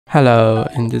Hello,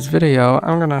 in this video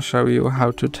I'm gonna show you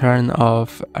how to turn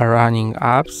off running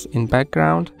apps in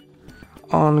background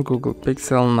on Google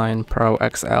Pixel 9 Pro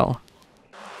XL.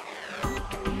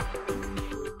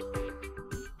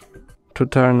 To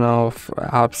turn off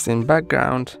apps in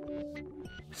background,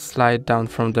 slide down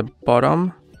from the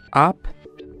bottom up,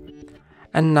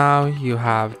 and now you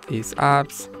have these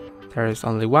apps. There is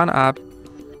only one app,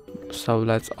 so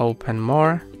let's open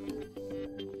more.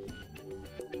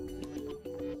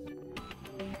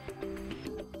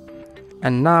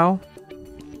 And now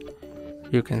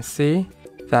you can see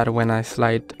that when I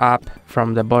slide up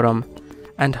from the bottom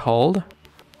and hold,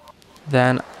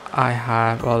 then I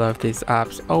have all of these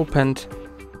apps opened,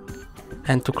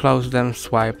 and to close them,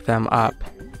 swipe them up.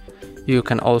 You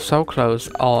can also close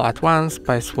all at once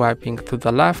by swiping to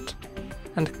the left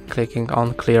and clicking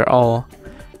on clear all.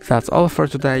 That's all for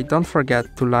today. Don't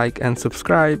forget to like and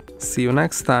subscribe. See you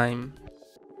next time.